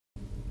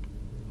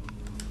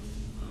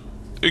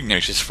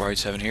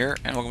Ignatius47 here,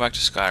 and welcome back to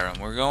Skyrim.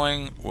 We're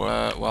going,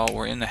 well,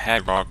 we're in the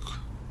Hagrock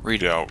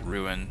Redoubt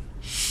ruin.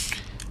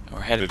 And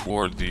we're headed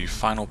toward the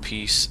final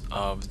piece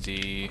of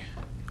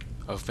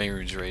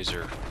Mehrune's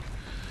razor.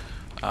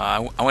 I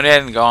went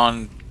ahead and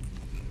gone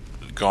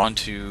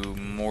to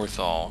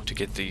Morthal to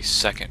get the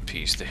second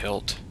piece, the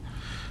hilt,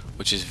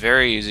 which is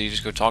very easy. You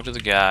just go talk to the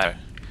guy,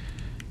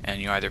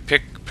 and you either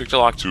pick the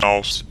lock to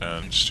house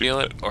and steal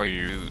it, or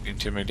you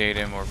intimidate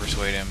him or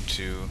persuade him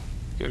to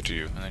give it to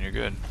you, and then you're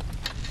good.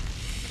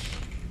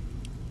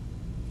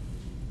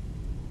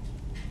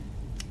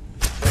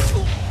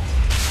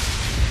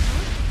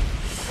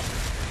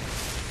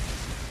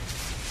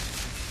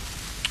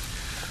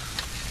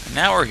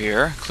 Now we're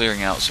here,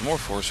 clearing out some more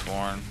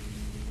Forsworn.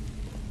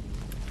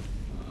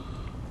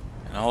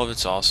 And all of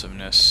its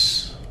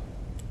awesomeness.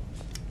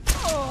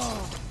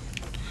 Oh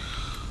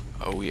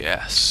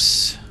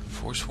yes.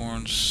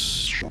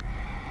 Forsworn's...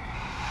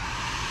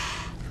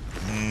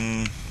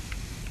 I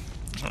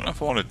don't know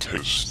if I want to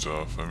take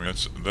stuff. I mean,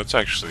 that's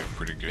actually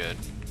pretty good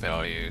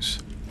values.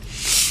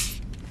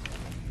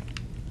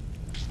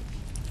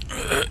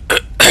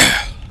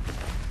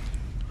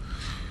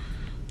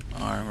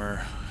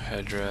 Armor,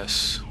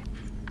 headdress.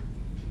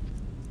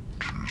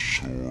 2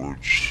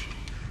 swords.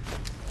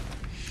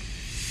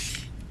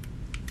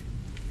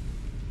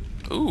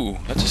 Ooh,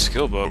 that's a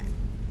skill bow.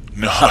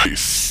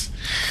 Nice.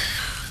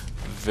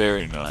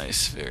 Very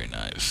nice, very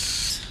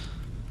nice.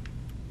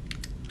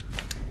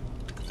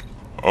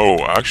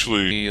 Oh,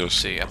 actually, You'll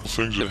see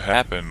things that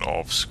happen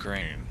off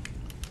screen.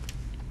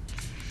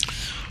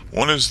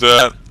 One is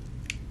that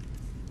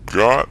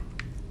got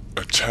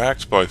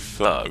attacked by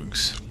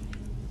thugs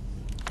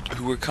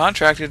who were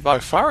contracted by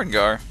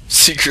Farengar,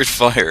 Secret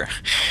Fire,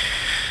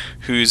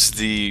 who's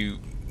the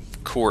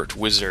court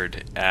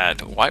wizard at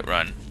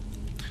Whiterun.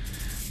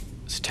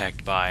 Was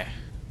attacked by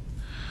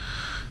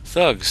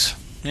thugs.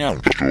 Yeah.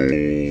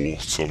 Stole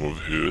some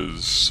of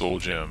his soul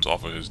gems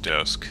off of his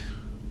desk.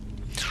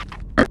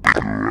 I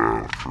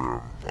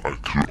could, but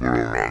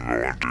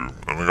I'm not going to.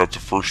 And I got the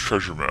first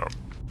treasure map.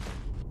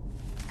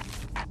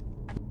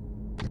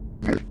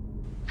 Deal with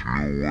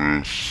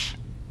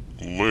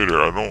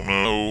later. I don't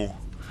know.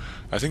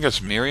 I think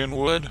that's Mehrune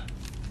Wood,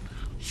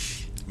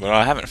 but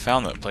I haven't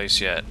found that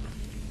place yet.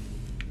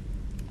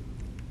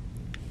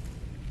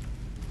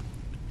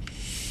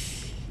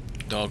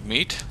 Dog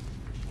meat.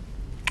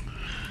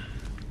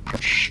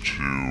 Just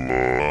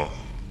to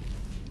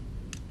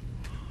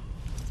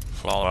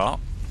follow out.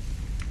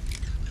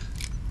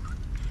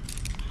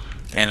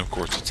 And of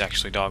course it's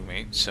actually dog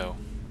meat, so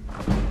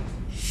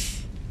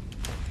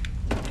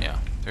yeah,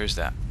 there's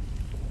that.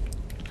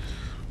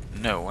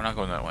 No, we're not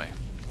going that way.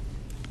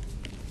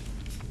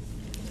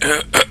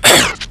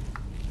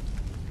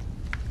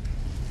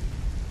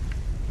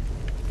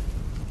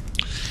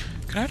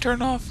 Can I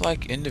turn off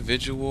like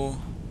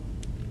individual?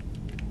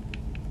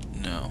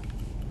 No.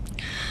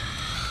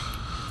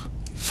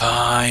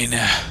 Fine.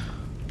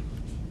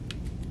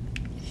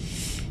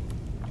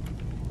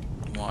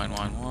 Wine.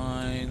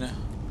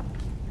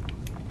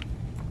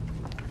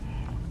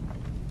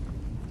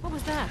 What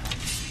was that?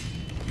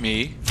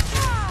 Me.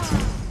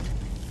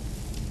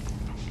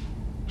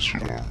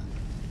 swarm.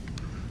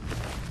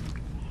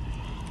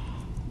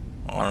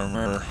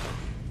 Armor.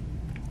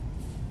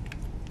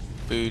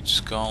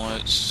 Boots,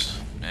 gauntlets.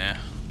 Nah.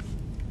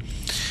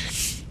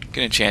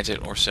 Can enchant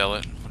it or sell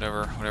it.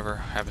 Whatever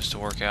happens to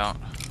work out.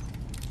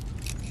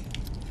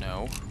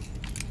 No.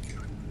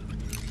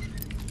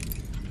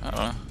 I don't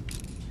know.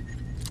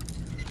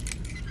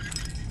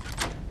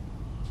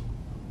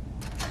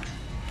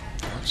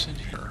 What's in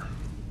here?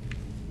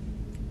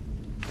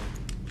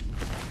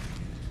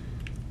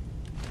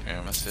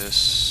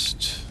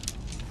 Amethyst.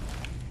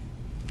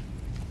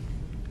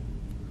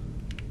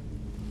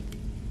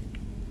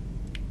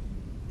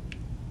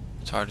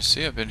 It's hard to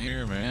see up in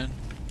here, man.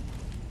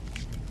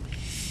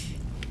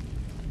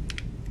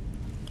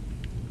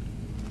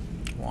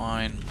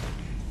 Wine.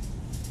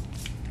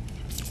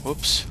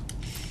 Whoops.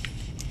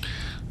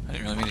 I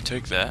didn't really mean to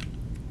take that.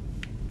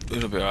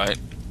 It'll be alright.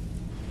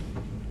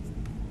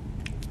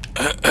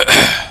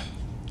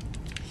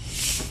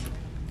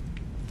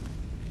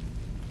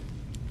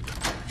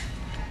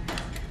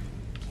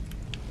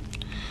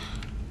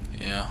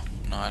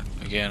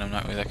 Yeah, I'm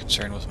not really that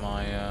concerned with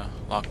my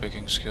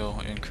lockpicking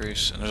skill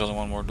increase. And there's only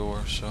one more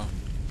door, so.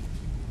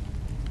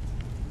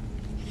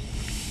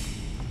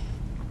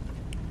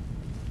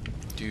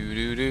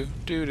 Do.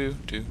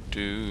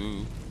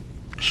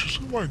 It's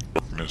just that my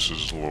darkness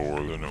is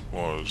lower than it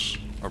was.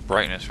 Or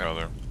brightness,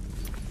 rather.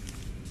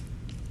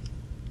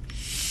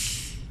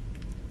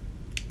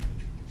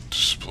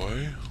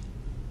 Display?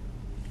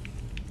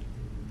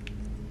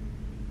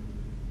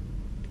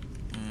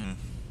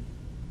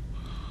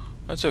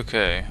 That's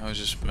okay. I was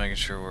just making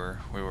sure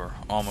we were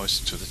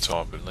almost to the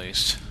top at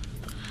least.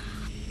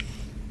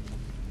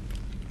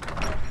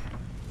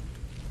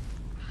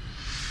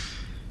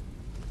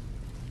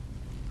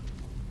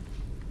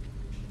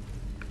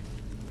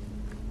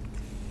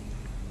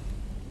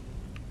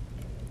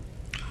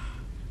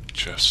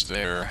 Just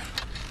there.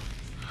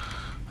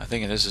 I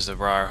think this is the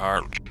Briar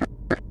Heart.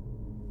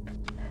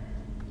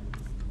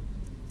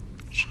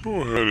 Let's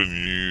go ahead and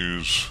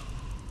use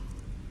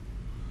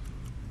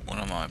One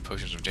of my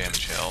potions of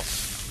damage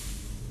health.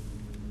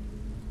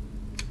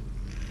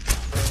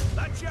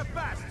 That's your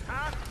best,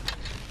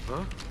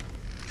 huh?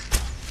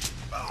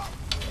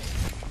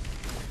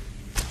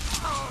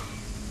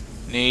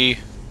 Knee.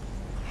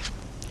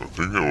 I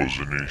think that was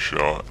a knee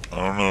shot.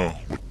 I don't know.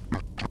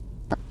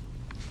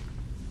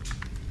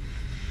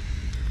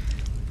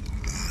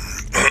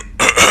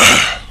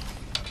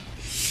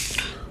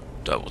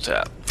 Double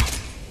tap.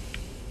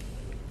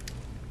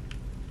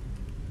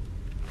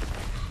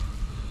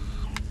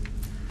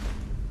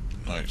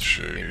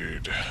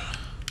 Nightshade.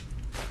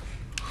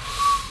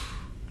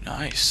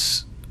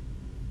 Nice.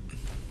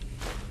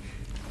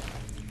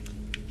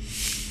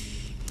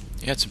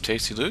 You had some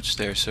tasty loots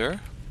there,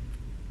 sir.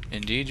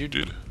 Indeed you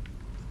did.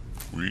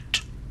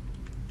 Wheat.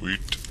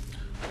 Wheat.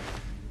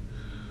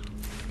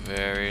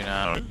 Very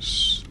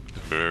nice.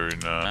 Very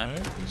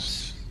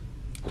nice.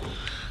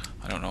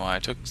 I don't know why I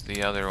took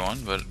the other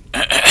one, but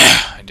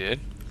I did.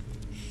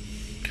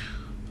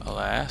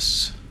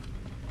 Alas.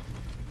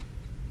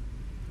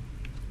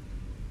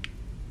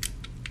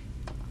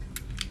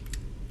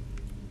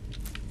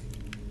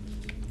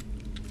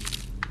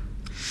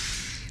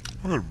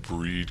 I'm gonna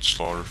breed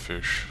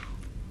slaughterfish.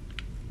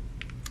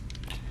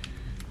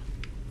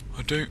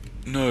 I don't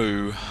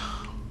know.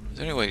 Is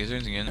there any way? Is there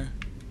anything in there?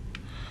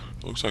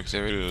 Looks like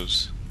there it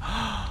is.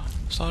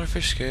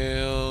 Slaughterfish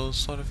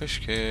scales.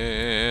 Slaughterfish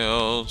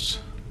scales.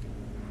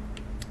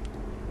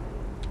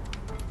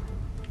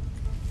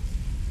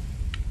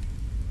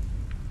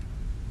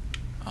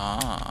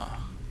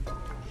 Ah.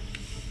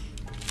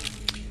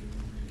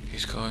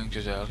 He's going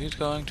to tell. He's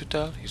going to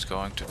tell. He's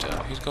going to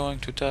tell. He's going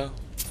to tell.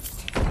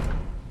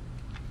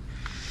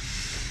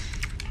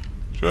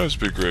 Just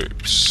be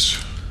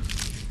grapes.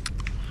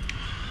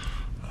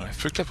 I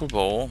picked up a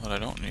bowl that I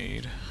don't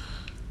need.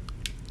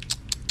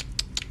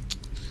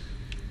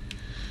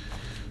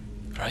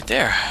 Right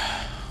there.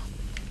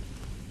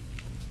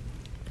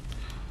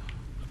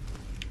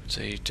 It's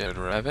a dead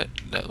rabbit.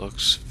 That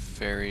looks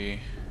very...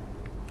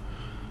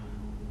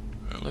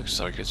 It looks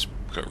like it's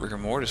got rigor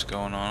mortis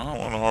going on. I don't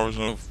want to harvest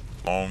no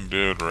long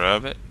dead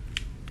rabbit.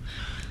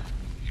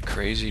 You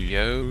crazy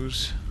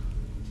yos.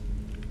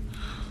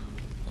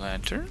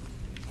 Lantern.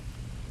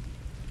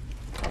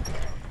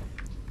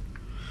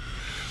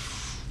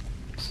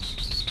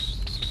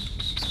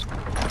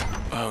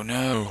 Oh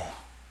no.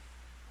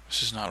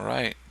 This is not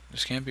right.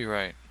 This can't be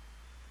right.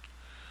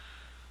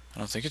 I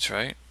don't think it's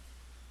right.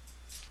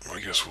 I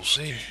guess we'll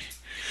see.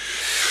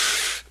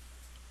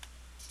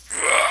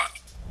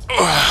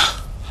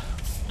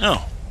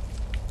 No.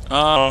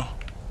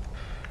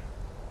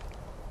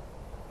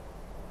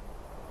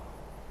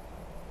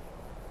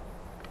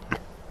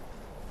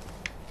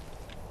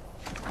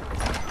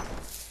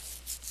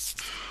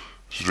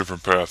 It's a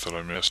different path that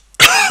I missed.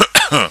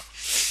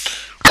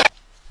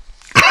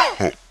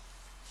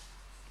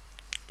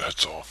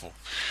 That's awful.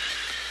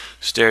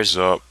 Stairs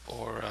up,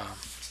 or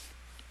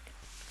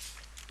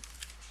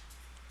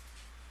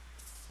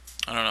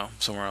I don't know,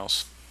 somewhere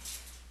else.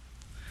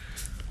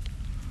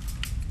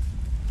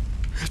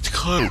 It's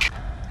close.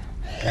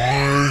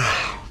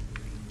 Why?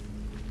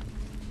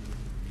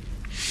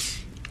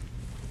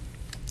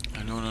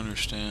 I don't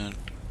understand.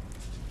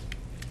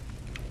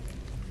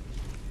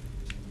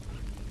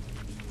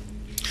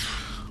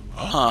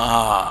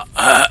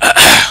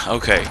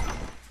 Okay.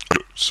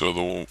 So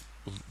the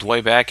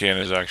way back in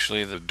is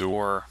actually the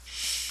door,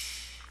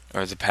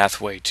 or the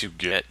pathway to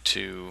get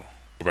to...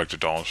 Go back to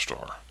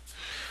Dawnstar.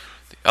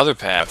 The other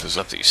path is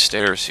up these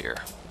stairs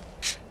here.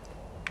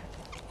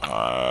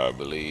 I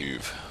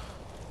believe.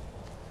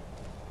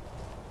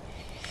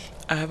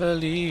 I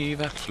believe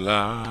I can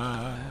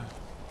fly.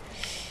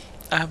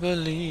 I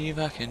believe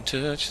I can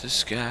touch the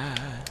sky.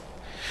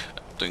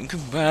 I think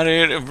about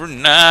it every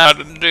night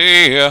and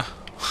day.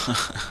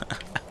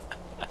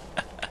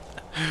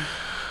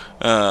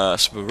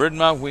 Spread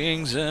my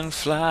wings and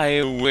fly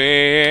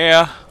away.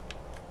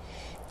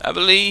 I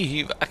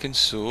believe I can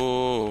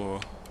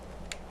soar.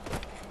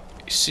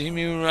 You see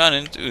me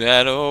running through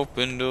that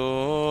open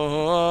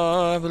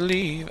door. I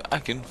believe I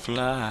can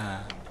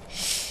fly.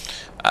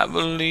 I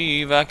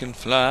believe I can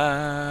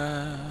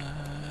fly.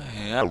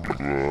 I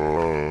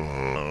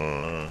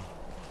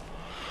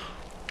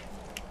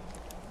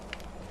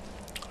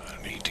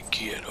need to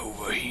get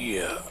over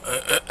here.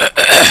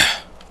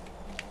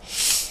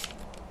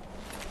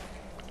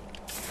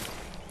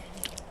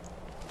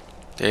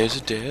 There's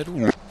a dead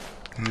wolf.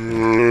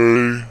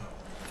 Yay.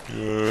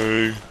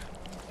 Yay.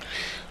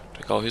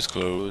 Take all his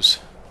clothes.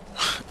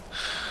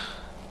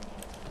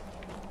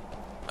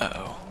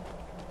 Uh-oh.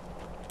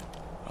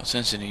 I don't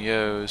sense any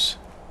yos.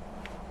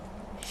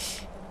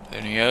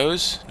 Any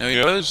yos? No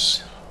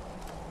yos?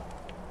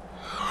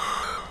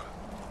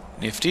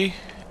 Nifty?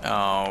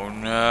 Oh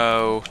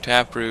no.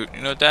 Taproot.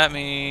 You know what that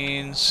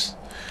means?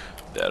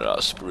 There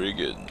are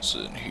spriggans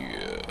in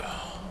here.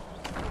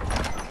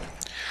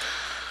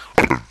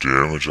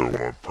 damage I want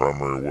my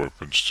primary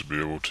weapons to be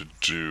able to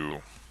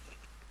do.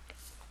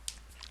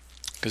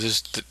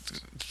 Because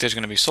there's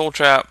going to be soul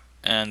trap,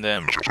 and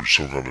then And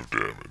some kind of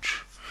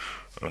damage.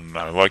 And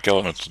I like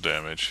elemental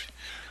damage.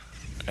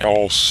 They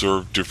all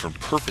serve different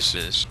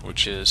purposes,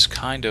 which is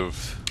kind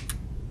of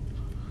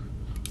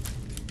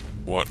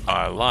what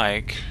I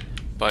like.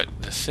 But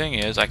the thing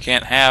is, I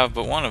can't have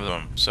but one of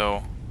them,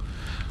 so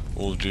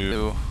we'll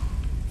do.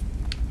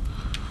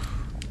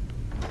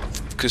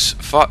 Because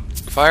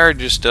fire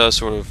just does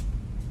sort of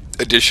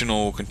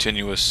additional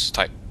continuous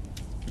type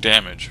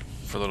damage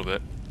for a little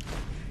bit.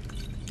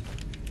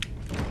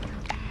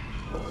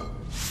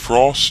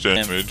 Frost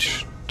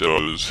damage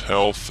does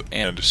health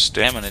and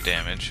stamina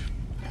damage.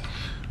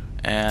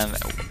 And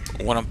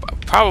what I'm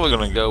probably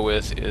going to go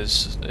with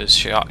is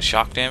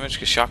shock damage,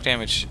 because shock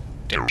damage.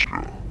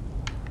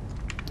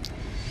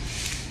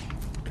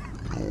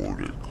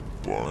 Nordic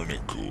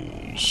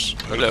barnacles.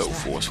 Hello,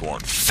 Force One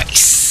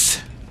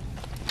face.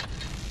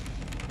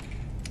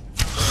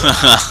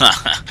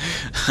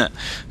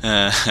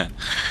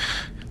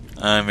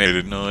 I made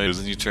a noise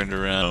and you turned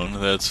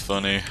around. That's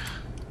funny.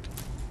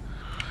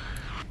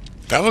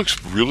 That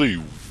looks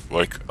really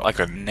like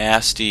a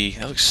nasty.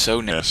 That looks so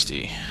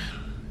nasty.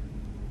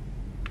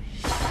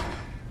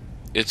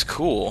 It's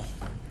cool.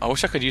 I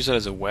wish I could use that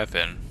as a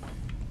weapon.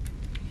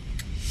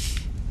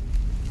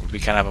 It would be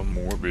kind of a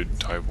morbid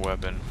type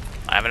weapon.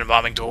 I have an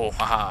embalming tool.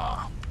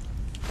 Haha.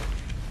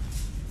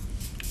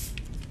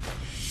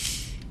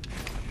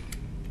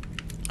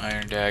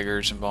 Iron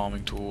daggers,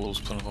 embalming tools,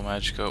 plentiful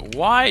magicka.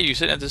 Why are you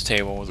sitting at this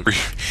table with a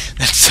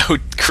That's so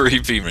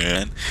creepy,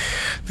 man.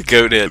 The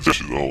goat head. the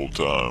whole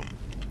time.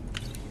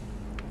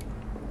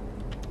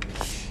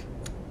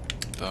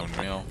 Bone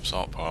meal,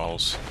 salt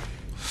piles.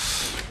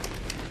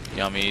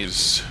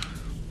 Yummies.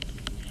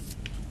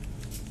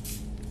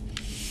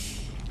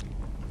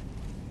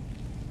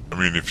 I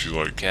mean, if you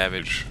like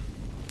Cabbage.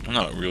 I'm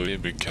not really a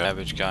big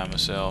cabbage guy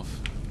myself.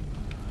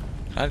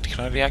 Can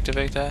I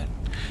deactivate that?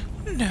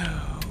 No.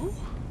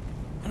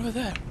 What about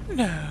that?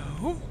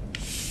 No.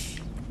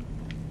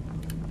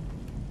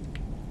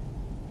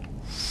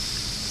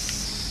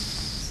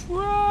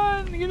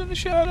 Run! Get in the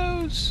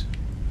shadows.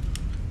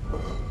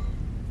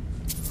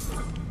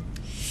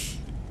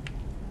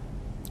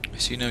 I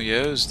see no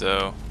yos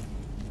though.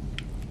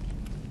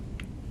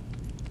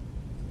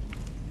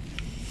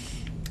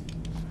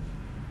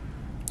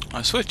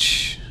 I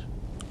switch.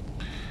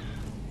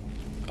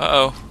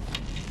 Uh-oh.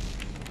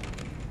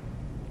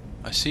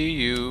 I see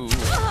you.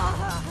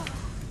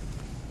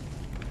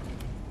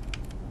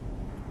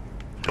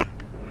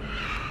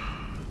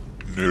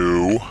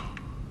 no.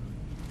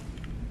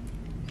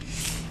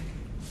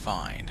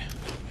 Fine.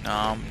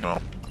 Nom.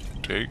 No.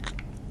 Take.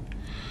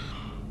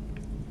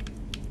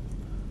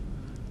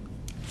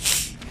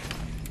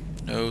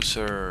 No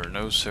sir,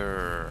 no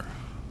sir.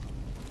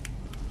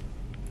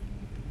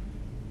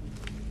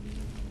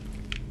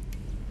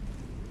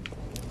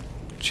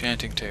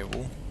 Enchanting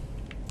table.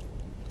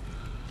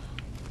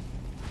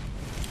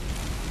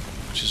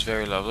 Which is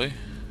very lovely.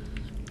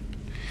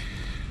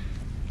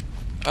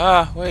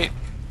 Ah, wait.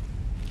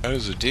 That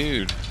is a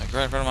dude. Like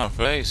right in front of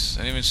my face.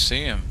 I didn't even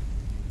see him.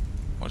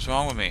 What's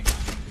wrong with me?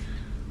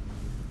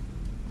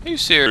 Are you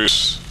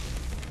serious?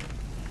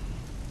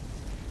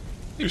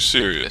 Are you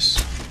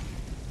serious?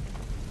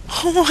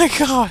 Oh my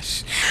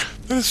gosh!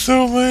 That is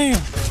so lame!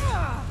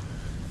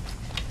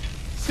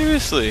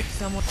 Seriously?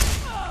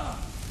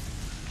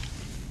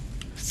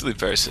 Silly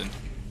person.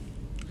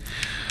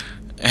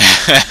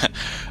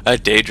 A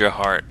Daedra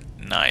heart.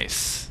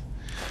 Nice.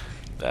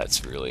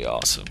 That's really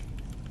awesome.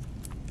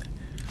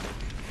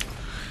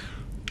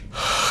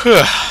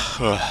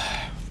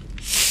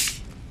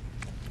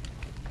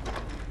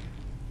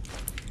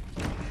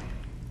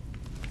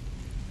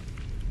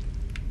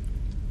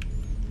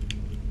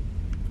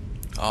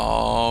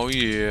 Oh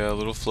yeah, a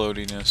little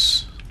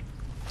floatiness.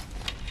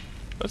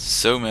 That's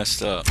so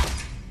messed up.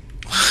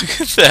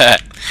 Look at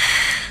that.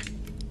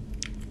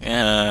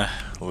 Yeah,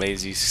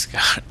 lazy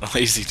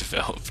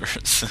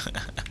developers.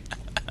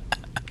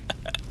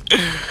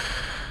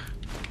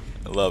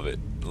 Love it,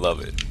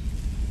 love it.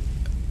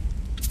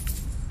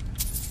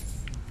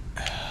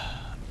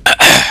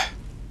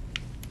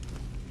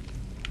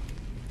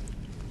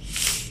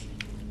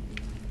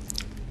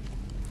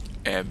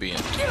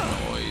 Ambient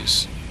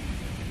noise.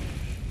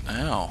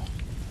 Ow.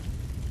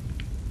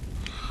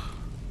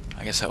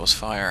 I guess that was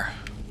fire.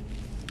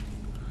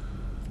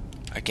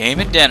 A Game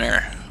at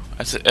Dinner.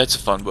 That's a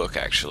fun book,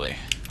 actually.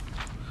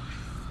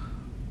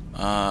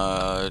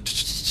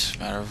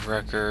 Matter of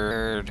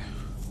record.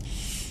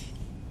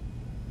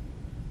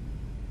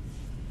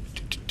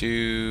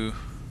 I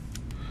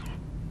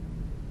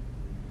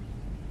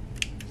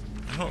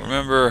don't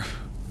remember.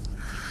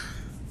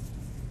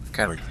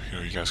 Kind of,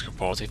 you guys can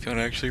pause if you want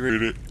to actually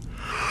read it.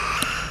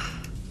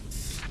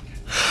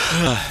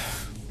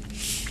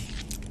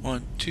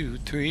 1, 2,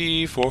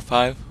 3, 4,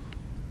 5.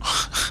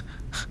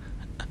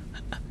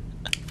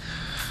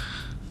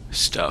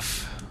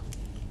 Stuff.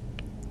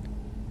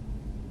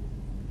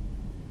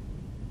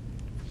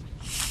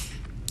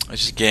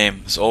 It's just a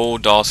game. This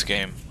old DOS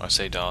game. I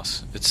say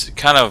DOS. It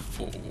kind of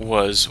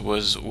was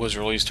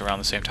released around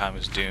the same time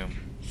as Doom.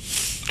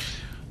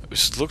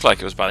 It looked like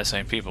it was by the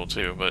same people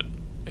too, but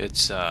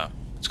it's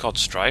called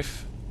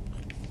Strife,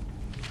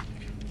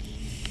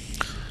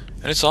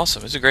 and it's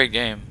awesome. It's a great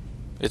game.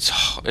 It's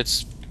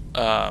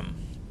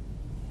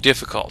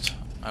difficult,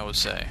 I would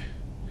say,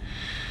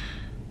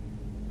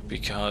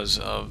 because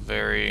of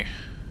various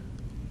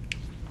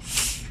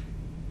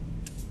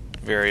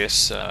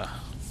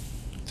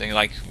things.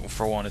 Like,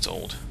 for one, it's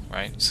old,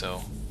 right?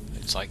 So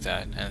it's like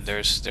that, and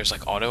there's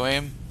like auto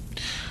aim,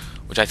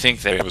 which I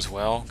think they have as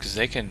well, because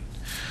they can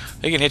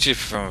hit you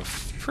from a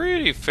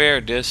pretty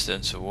fair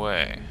distance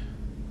away.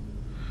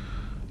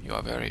 You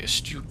are very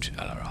astute,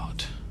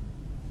 Alarad.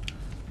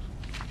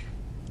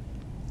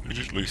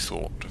 Immediately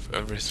thought of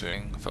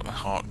everything. I felt my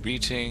heart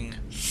beating.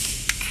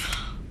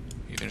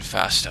 Even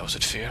fast, I was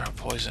at fear or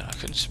poison. I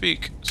couldn't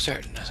speak,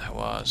 certain as I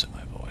was that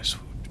my voice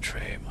would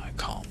betray my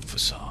calm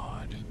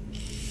facade.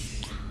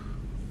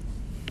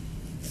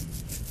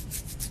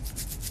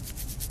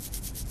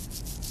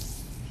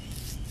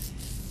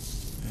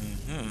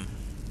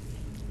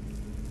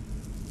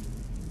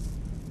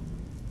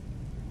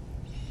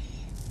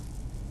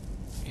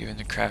 Even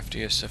the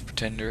craftiest of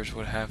pretenders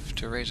would have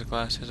to raise a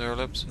glass to their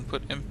lips and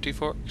put empty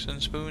forks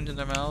and spoons in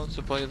their mouths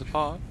to play the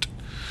part.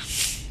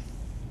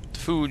 The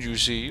food, you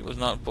see, was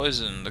not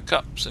poison. The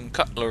cups and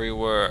cutlery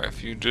were.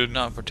 If you did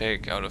not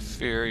partake out of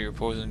fear, you were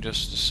poisoned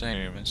just the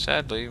same, and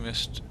sadly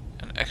missed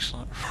an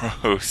excellent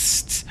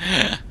roast.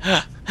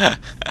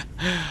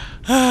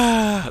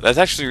 That's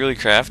actually really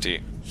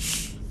crafty.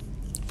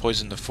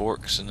 Poison the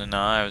forks and the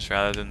knives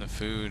rather than the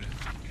food.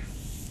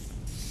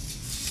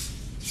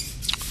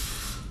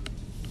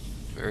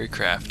 Very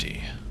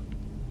crafty.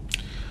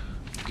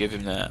 Give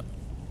him that.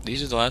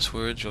 These are the last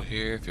words you'll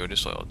hear if you're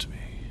disloyal to me.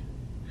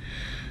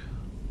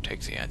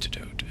 Take the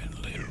antidote and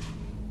live.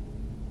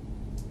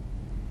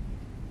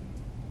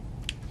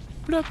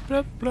 Blah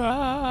blah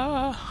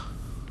blah.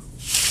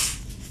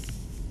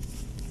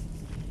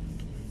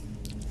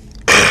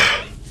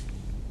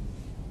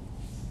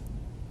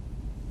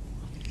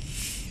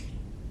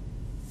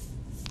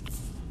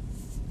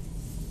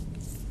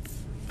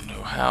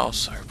 No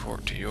house, I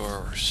report to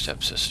your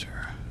stepsister.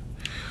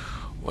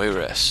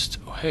 Wayrest,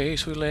 oh hey,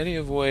 sweet lady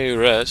of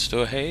Wayrest,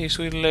 oh hey,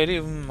 sweet lady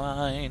of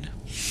mine.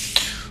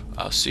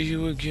 I'll see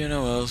you again,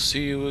 oh I'll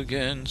see you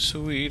again,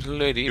 sweet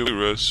lady of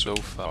Wayrest, so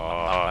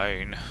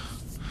fine.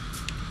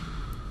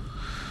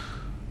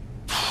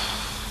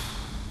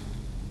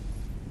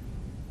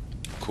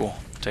 Cool,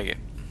 take it.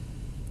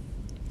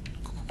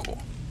 Cool.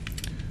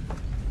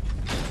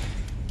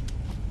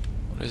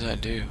 What does that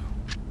do?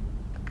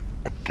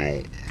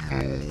 I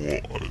don't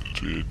know what I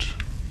did,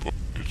 but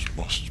it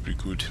must be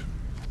good.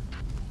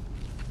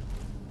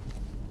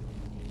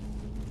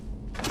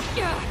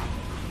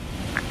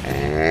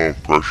 Oh,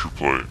 pressure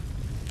plate.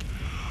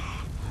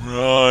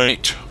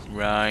 Right.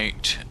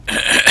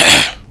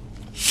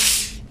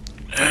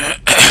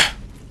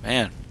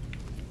 Man.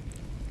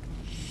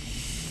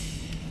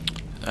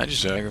 I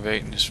just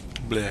aggravating this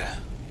bleh.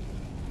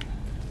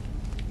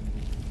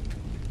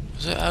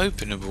 Is it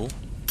openable?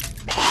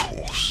 Of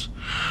course.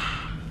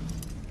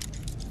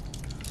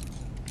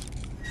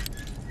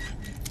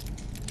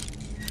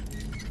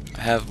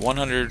 I have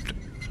 100.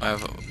 I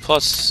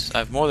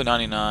have more than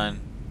 99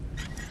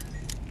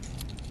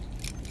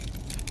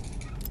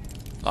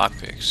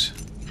 lockpicks,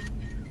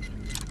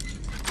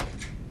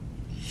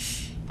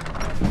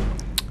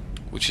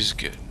 which is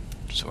good.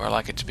 So where I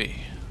like it to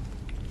be.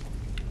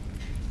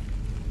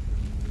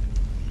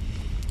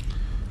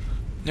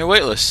 They're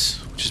weightless,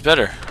 which is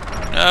better.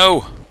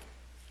 No.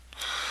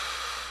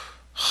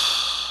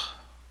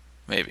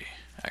 Maybe,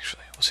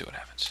 actually, we'll see what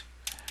happens.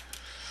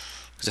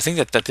 Because I think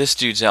that this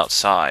dude's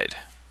outside,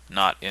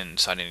 not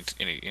inside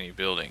any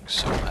buildings,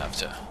 so we'll have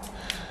to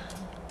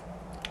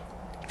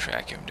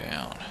track him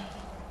down.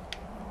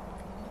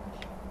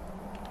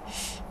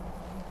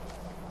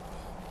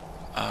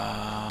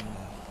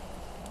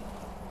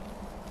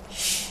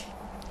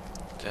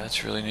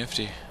 That's really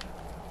nifty.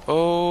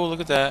 Oh, look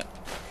at that.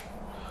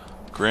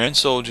 Grand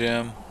Soul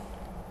Gem.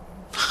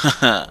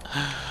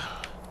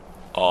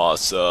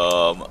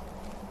 Awesome.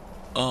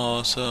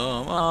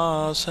 Awesome,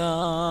 awesome.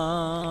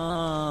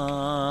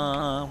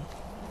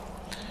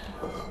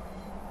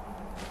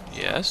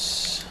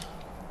 Yes.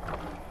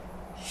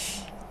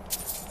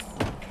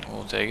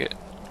 We'll take it.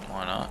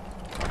 Why not?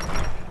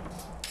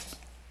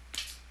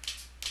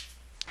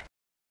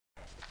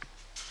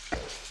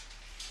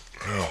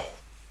 Well,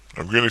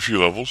 I'm getting a few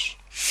levels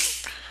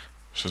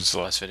Since the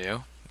last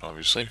video,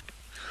 obviously.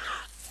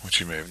 Which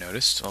you may have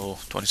noticed. Oh,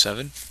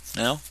 27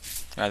 now,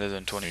 rather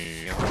than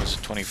 20. What was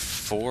it,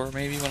 24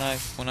 maybe when I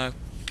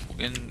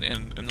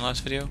in the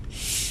last video.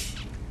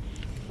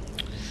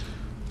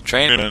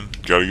 Training.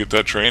 Gotta get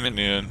that training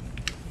in.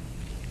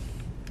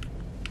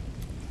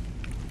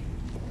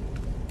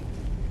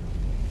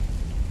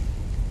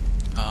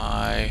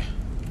 I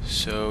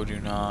so do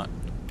not.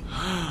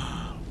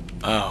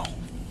 Oh,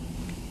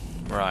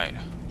 right.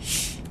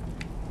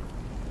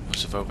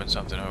 must have opened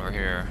something over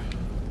here.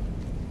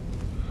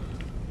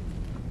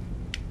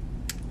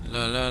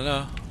 La la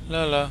la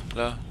la la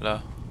la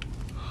la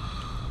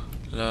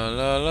la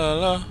la la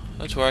la.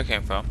 That's where I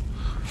came from.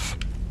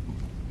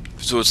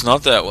 So it's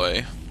not that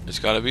way. It's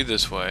got to be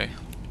this way.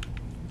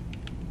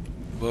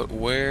 But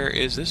where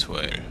is this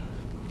way?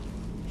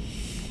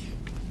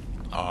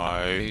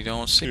 I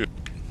don't see it.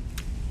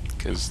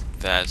 Because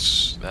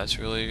that's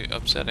really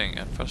upsetting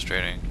and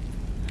frustrating.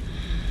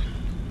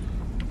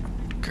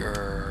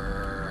 Grrr.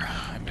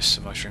 I missed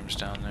the mushrooms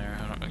down there.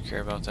 I don't really care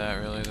about that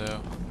really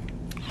though.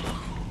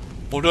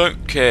 Well,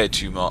 don't care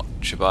too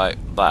much about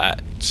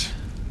that.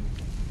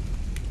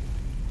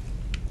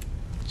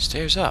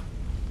 Stairs up.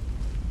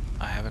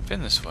 I haven't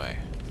been this way.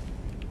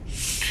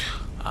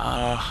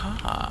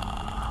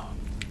 Aha.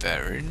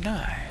 Very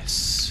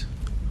nice.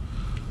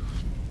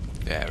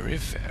 Very,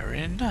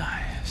 very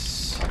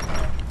nice.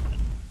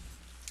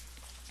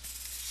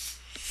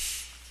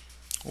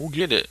 We'll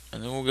get it,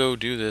 and then we'll go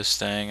do this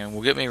thing, and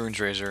we'll get Mehrune's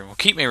razor, and we'll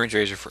keep Mehrune's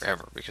razor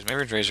forever, because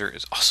Mehrune's razor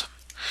is awesome.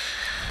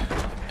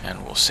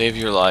 And will save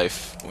your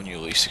life when you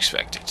least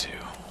expect it to.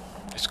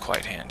 It's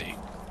quite handy.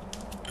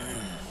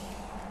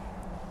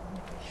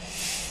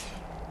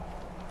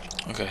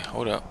 Okay,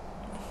 hold up.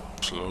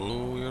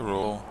 Slow your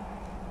roll.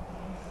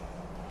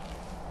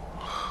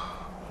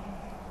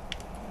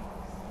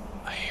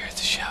 I hear the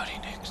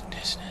shouting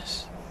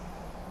business.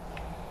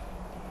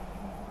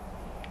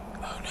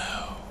 Oh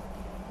no.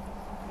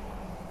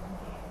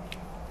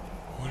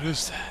 What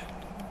is that?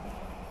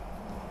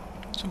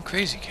 Some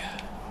crazy guy.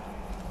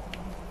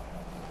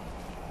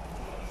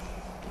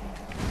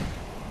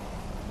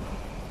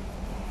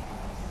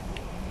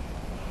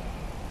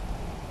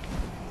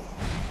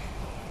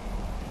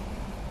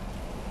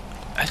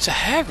 That's a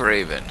hag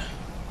raven.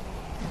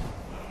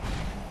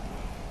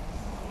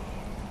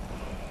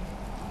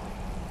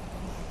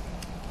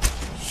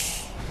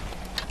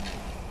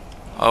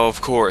 Oh,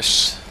 of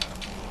course.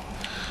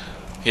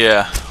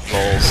 Yeah,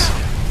 lols.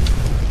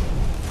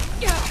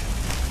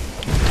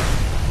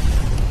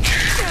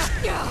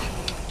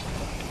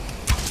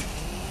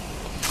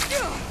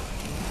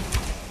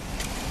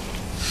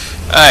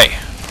 Hey,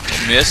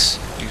 miss,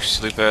 you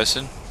silly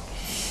person.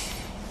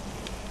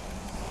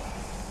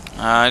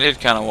 I did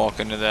kind of walk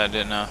into that,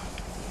 didn't I?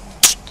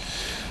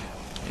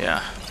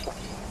 Yeah.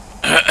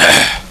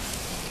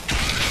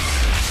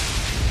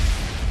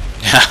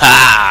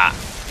 Haha!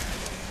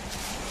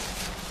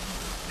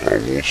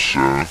 Almost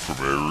soon from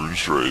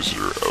Mehrune's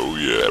razor. Oh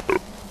yeah.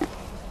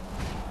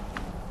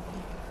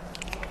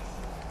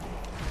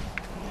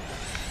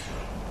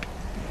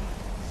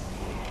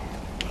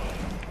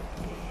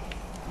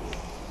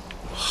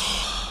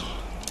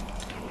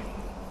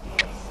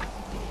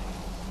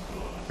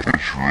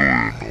 It's really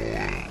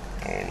annoying,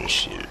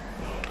 honestly.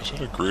 Is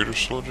that a greater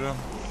soul gem?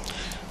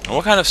 And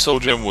what kind of soul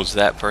gem was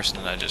that person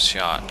that I just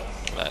shot?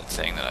 That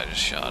thing that I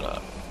just shot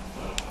up.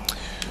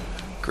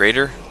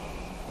 Greater?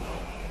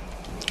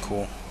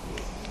 Cool.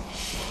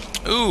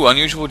 Ooh,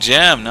 unusual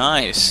gem,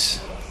 nice.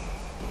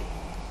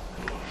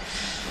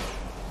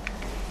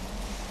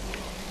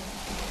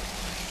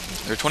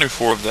 There are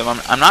 24 of them.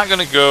 I'm not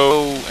gonna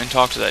go and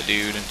talk to that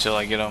dude until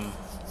I get them,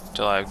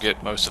 until I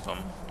get most of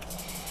them.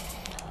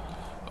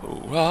 Oh,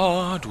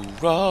 ra do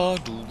ra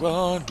do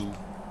ra do.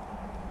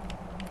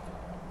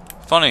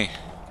 Funny,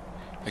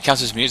 it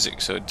counts as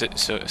music, so it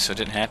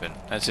didn't happen.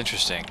 That's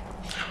interesting.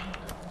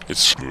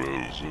 It's a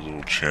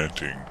little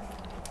chanting.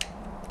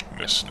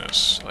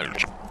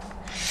 Like,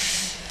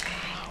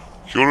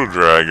 killed a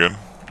dragon.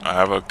 I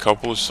have a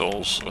couple of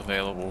souls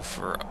available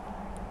for,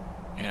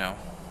 you know,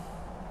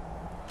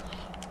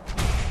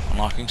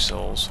 unlocking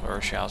souls,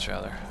 or shouts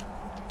rather.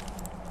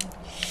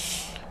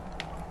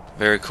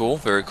 Very cool,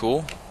 very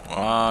cool.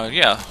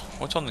 Yeah,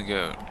 what's on the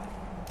goat?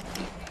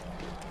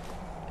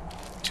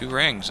 2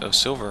 rings of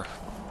silver.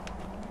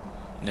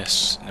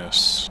 Nice.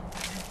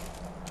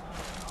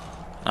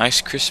 Nice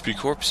crispy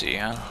corpsey,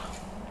 huh?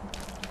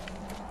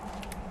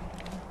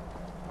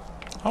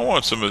 I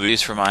want some of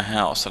These for my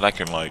house that I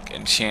can like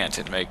enchant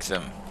and make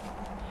them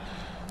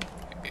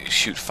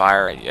shoot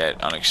fire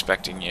at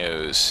unexpected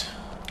yos.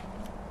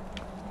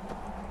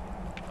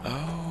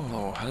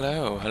 Oh,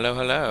 hello, hello,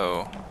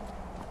 hello.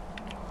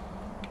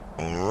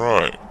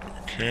 Alright,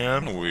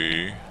 can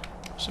we...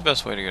 What's the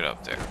best way to get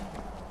up there?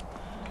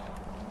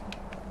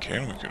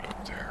 Can we get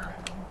up there?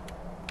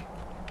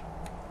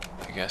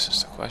 I guess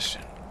is the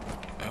question.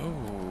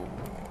 Oh,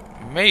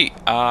 mate,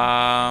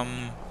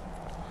 I'm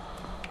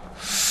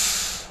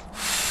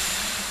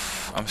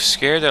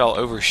scared that I'll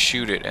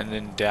overshoot it and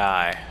then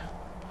die.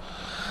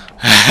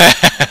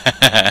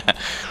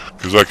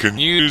 Because I can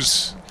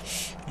use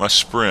my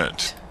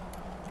sprint.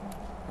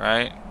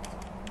 Right?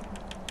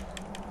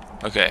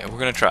 Okay, we're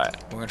gonna try it.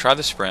 We're gonna try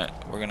the sprint.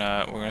 We're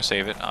gonna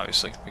save it,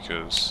 obviously,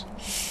 because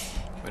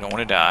we don't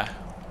want to die.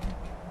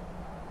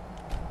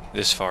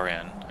 This far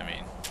in, I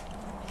mean.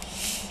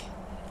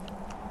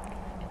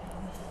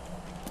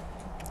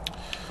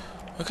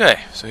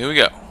 Okay, so here we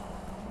go.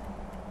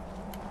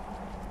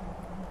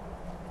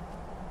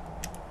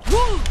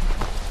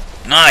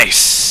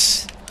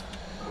 Nice!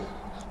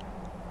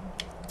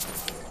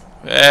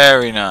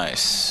 Very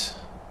nice.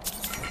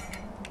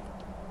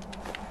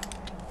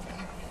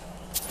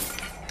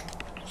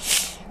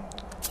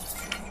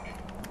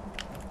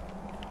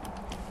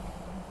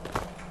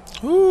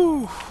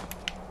 Woo!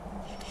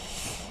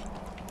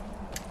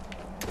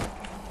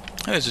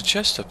 There's a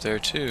chest up there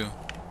too.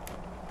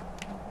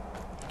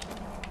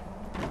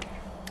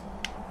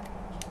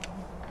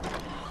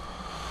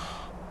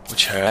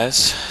 Which has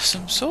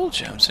some soul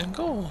gems and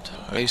gold.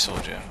 A soul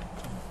gem,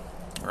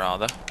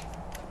 rather.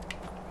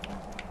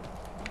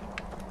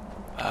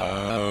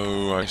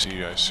 Oh, I see.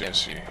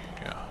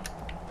 Yeah.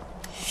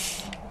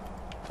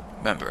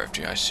 Member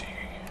FDIC.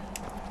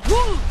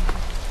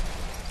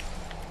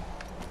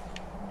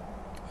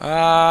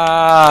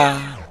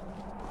 Ah!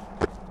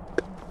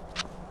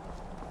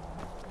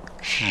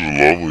 This is a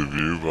lovely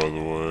view, by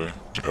the way.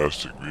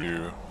 Fantastic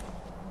view.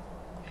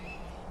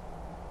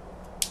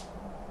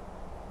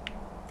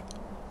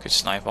 Could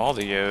snipe all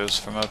the yos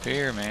from up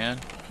here, man.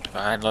 If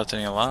I had left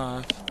any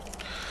alive.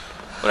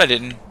 But I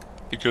didn't,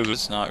 because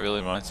it's not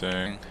really my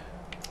thing.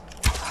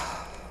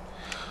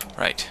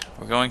 Right,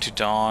 we're going to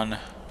Dawn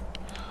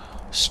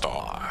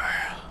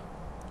Star.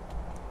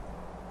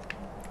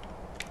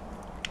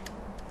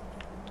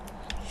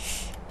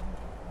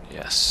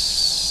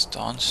 Yes,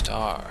 Dawn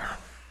Star.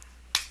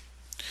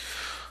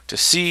 To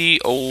see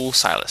old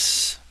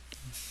Silas.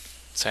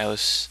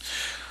 Silas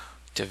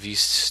De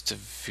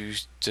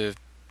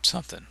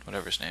something,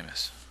 whatever his name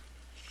is.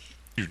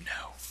 You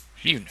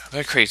know,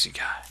 that crazy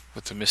guy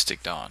with the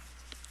Mystic Dawn.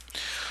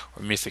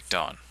 Or Mythic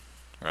Dawn,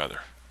 rather.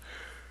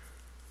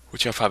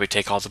 Which I'll probably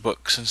take all the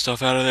books and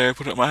stuff out of there and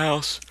put it in my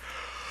house.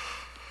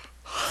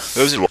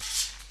 Those are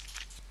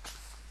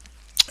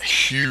a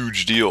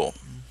huge deal.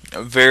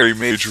 A very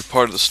major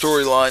part of the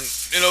storyline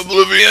in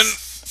Oblivion.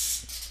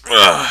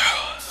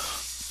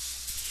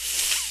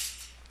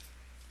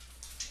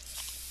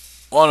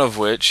 One of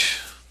which,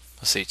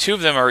 let's see, 2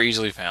 of them are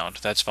easily found.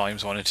 That's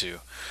volumes 1 and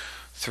 2.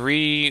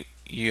 3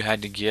 you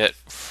had to get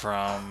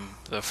from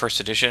the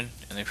first edition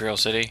in the Imperial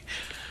City.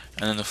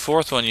 And then the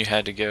 4th one you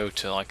had to go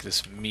to like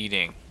this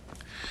meeting.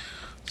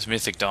 This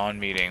Mythic Dawn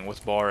meeting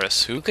with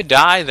Boris, who could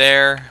die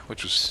there,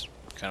 which was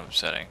kind of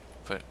upsetting.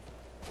 But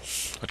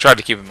I tried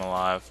to keep him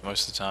alive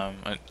most of the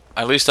time.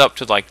 At least up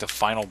to like the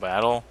final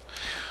battle,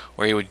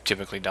 where he would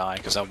typically die,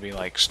 because that would be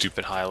like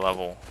stupid high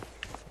level.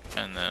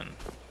 And then,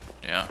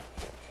 yeah.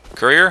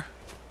 Courier?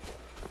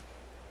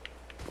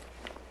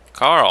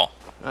 Carl.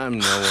 I'm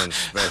no one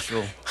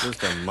special.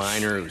 Just a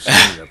miner who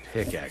swings a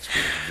pickaxe for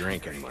his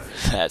drinking money.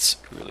 That's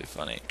really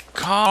funny.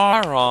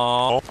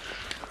 Carl!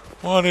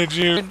 What did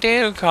you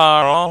do,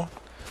 Carl?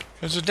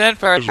 There's a dead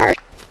person.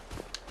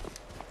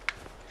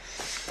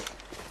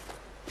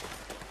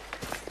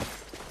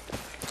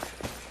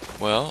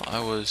 Well,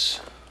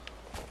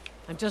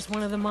 I'm just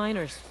one of the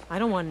miners. I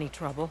don't want any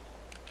trouble.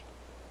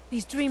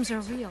 These dreams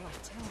are real, I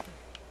tell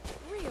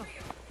you.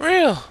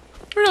 Real.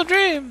 Real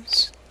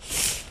dreams.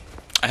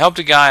 I helped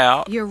a guy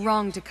out. You're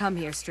wrong to come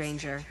here,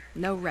 stranger.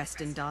 No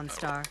rest in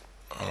Dawnstar.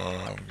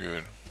 I'm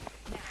good.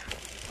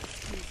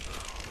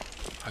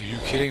 Are you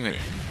kidding me?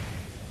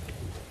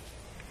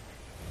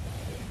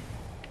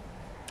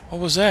 What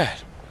was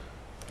that?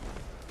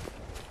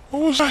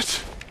 What was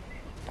that?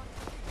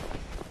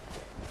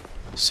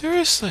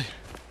 Seriously?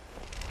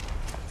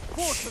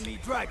 Force me,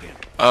 dragon.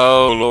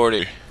 Oh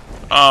lordy.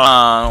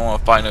 I don't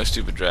want to fight no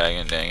stupid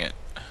dragon, dang it.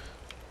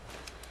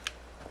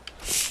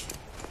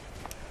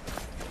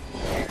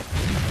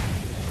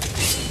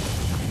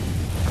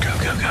 Go.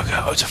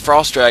 Oh, it's a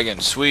frost dragon.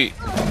 Sweet.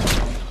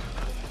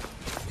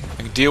 I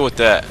can deal with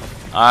that.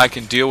 I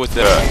can deal with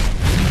that.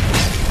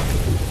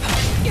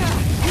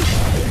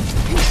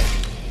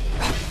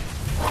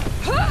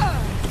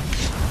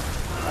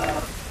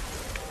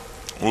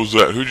 What was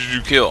that? Who did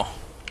you kill?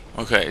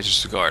 Okay, it's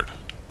just a guard.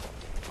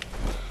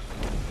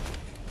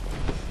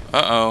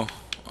 Uh-oh.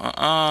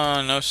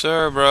 No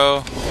sir,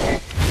 bro.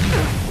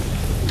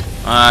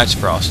 It's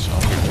frost.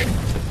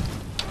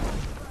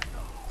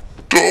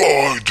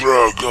 Die,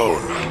 dragon!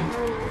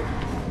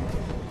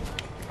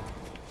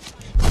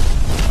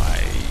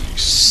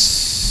 Nice.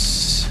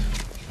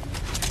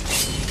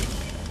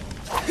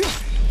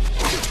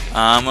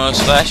 I'ma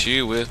slash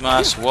you with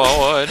my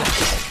sword.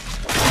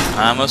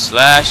 I'ma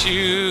slash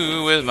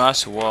you with my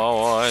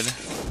sword.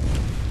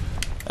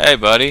 Hey,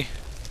 buddy.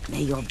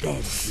 May your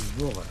bed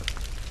be warm.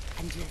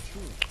 And your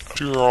food.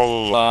 You're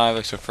all alive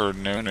except for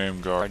no-name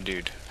guard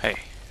dude. Hey.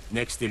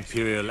 Next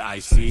Imperial I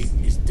see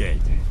is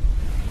dead.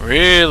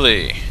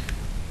 Really?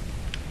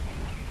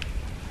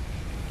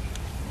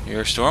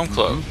 You're a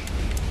Stormcloak.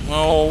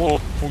 Well,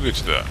 we'll get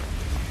to that.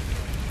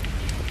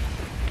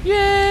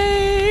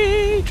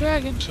 Yay!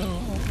 Dragon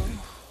Soul.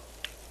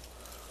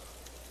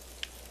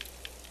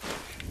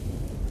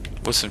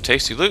 With some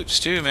tasty loots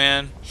too,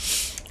 man.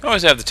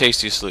 Always have the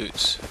tastiest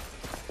loots.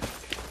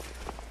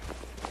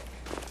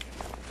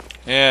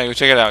 Yeah, go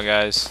check it out,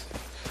 guys.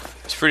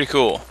 It's pretty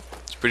cool.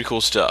 It's pretty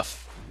cool stuff.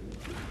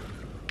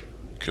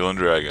 Killing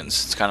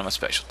dragons. It's kind of my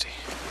specialty.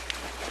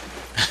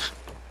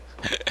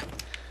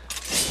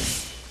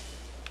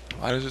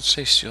 Why does it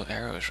say steel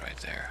arrows right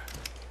there?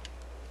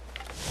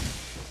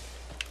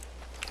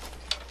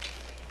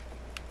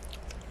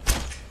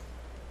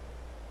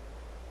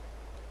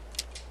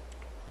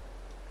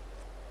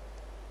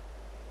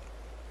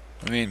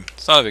 I mean,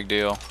 it's not a big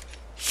deal.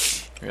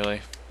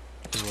 Really.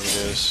 It is what it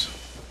is.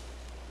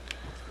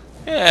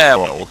 Yeah,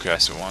 well, we'll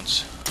cast it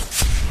once.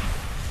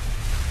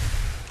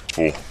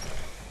 Cool.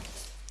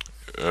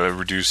 It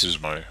reduces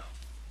my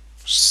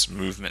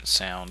movement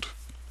sound.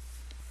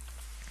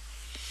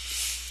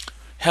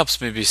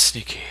 Helps me be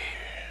sneaky.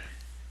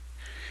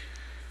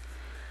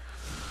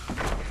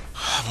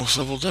 Almost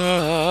leveled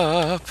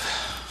up.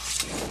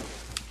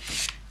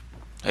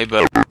 Hey,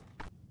 bud.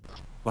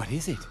 What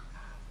is it?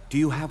 Do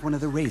you have one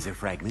of the razor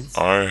fragments?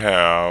 I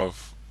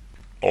have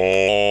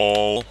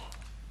all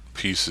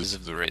pieces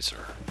Of the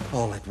razor.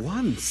 All at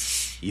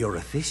once. You're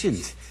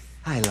efficient.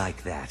 I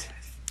like that.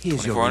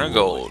 Here's your 2400 reward.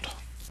 gold.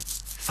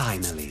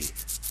 Finally,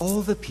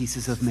 all the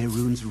pieces of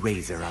Mehrune's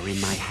razor are in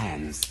my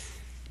hands.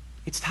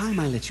 It's time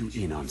I let you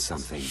in on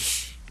something.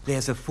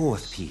 There's a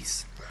fourth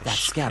piece, that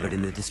scabbard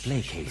in the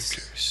display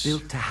case,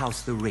 built to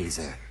house the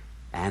razor.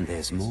 And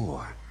there's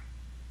more.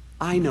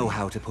 I know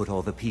how to put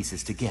all the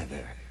pieces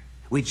together.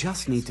 We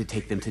just need to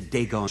take them to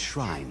Dagon's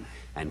shrine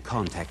and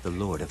contact the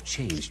Lord of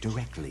Change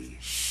directly.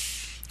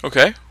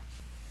 Okay.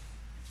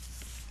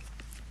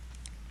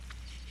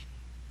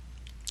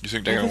 You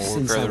think they're Ever gonna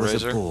since repair I the was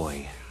razor? a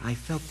boy, I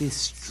felt this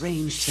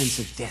strange sense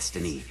of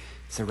destiny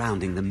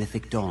surrounding the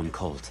mythic Dawn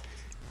cult.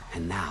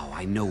 And now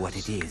I know what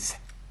it is.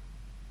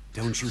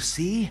 Don't you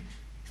see?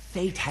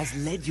 Fate has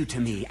led you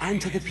to me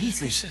and to the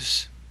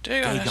pieces.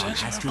 Dagon Dagon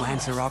has to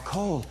answer our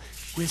call.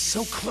 We're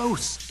so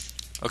close.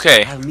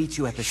 Okay, I'll meet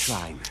you at the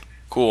shrine.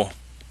 cool.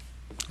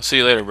 I'll see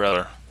you later,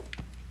 brother.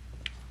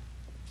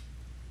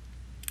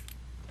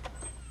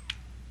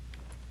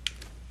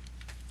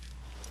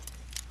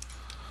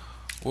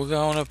 We're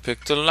gonna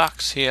pick the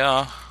locks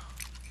here.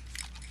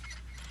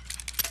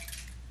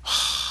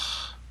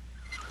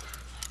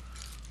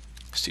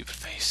 Stupid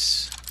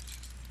face.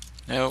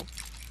 Nope.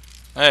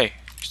 Hey,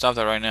 stop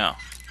that right now.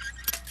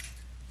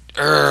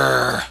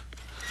 Urgh.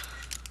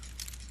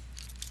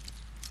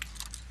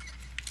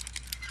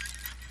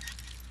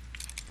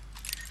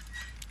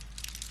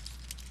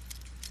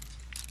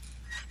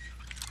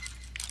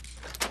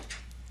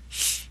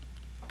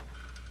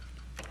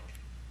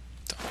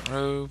 Dawn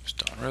robes,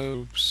 dawn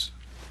robes.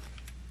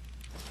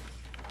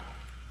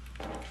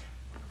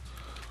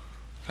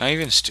 Can I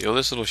even steal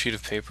this little sheet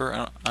of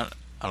paper? I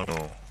don't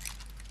know.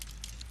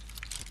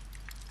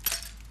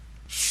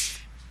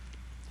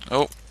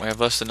 Oh, we have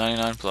less than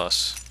 99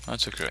 plus.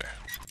 That's okay.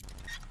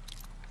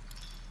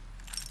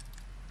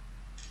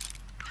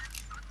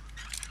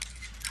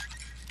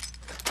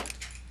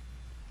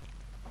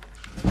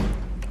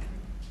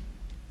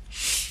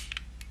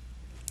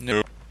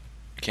 Nope.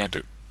 I can't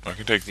do. I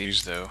can take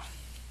these though.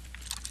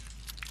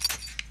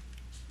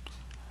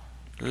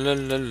 La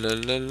la la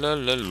la la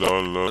la la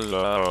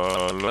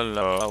la la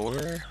la.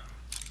 Where?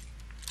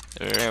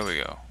 There we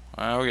go.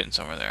 We're getting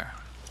somewhere there.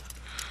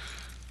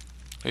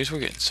 At least we're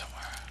getting somewhere.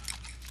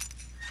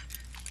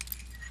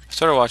 I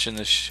started watching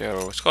this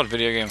show. It's called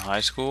Video Game High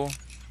School.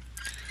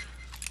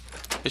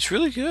 It's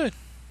really good.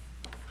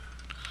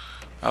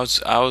 I was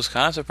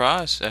kind of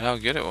surprised at how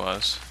good it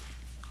was.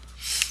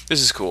 This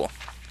is cool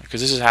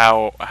because this is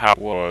how it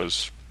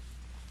was.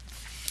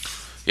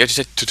 You have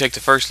to take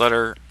the first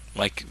letter,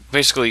 like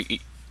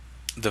basically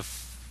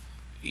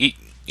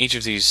each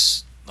of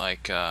these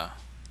like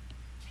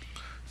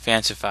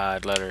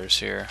fancified letters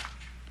here.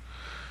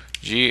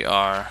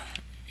 G-R-E-E-N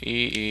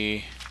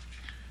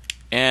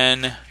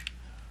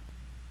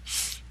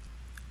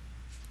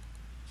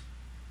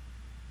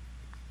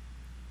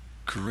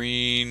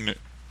Green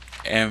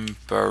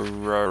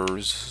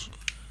Emperors.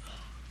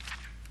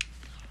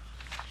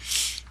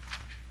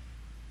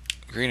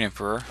 Green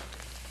Emperor.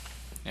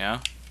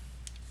 Yeah.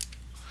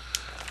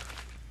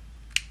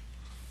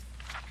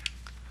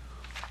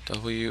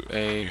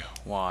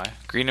 W-A-Y.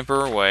 Green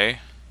Emperor Way.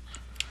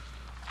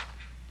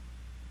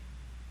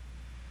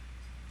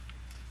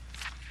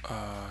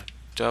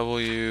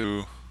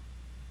 W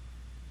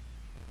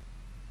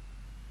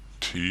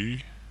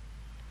T.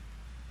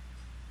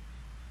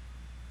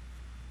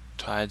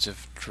 Tides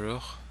of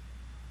Druch.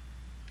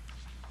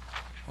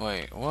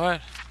 Wait,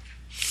 what?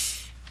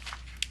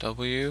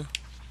 W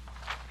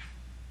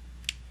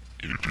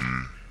E D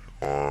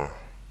R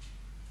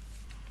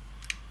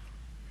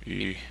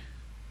E.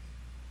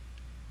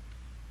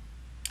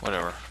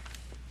 Whatever.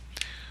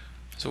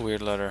 It's a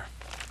weird letter.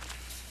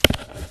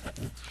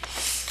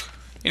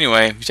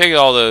 Anyway, you take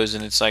all those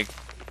and it's like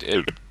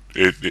it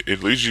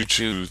leads you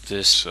to to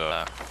this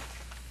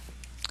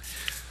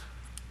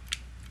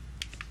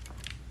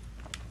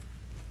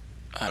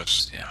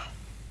yeah.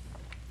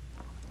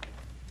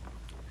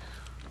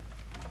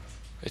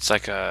 It's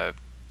like a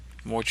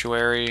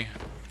mortuary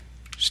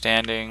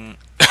standing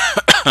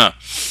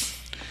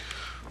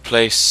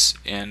place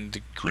in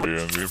the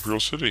the Imperial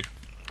City.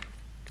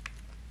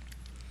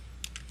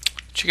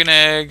 chicken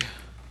egg.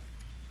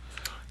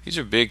 These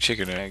are big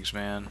chicken eggs,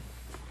 man.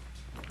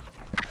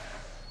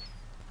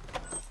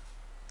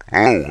 Oh,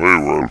 hey,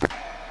 we're able to...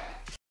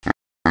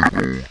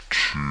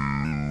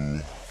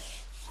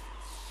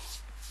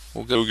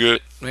 We'll go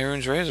get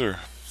Mehrune's razor.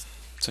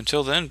 So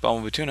until then,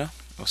 Bumblebee Tuna.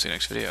 We'll see you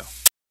next video.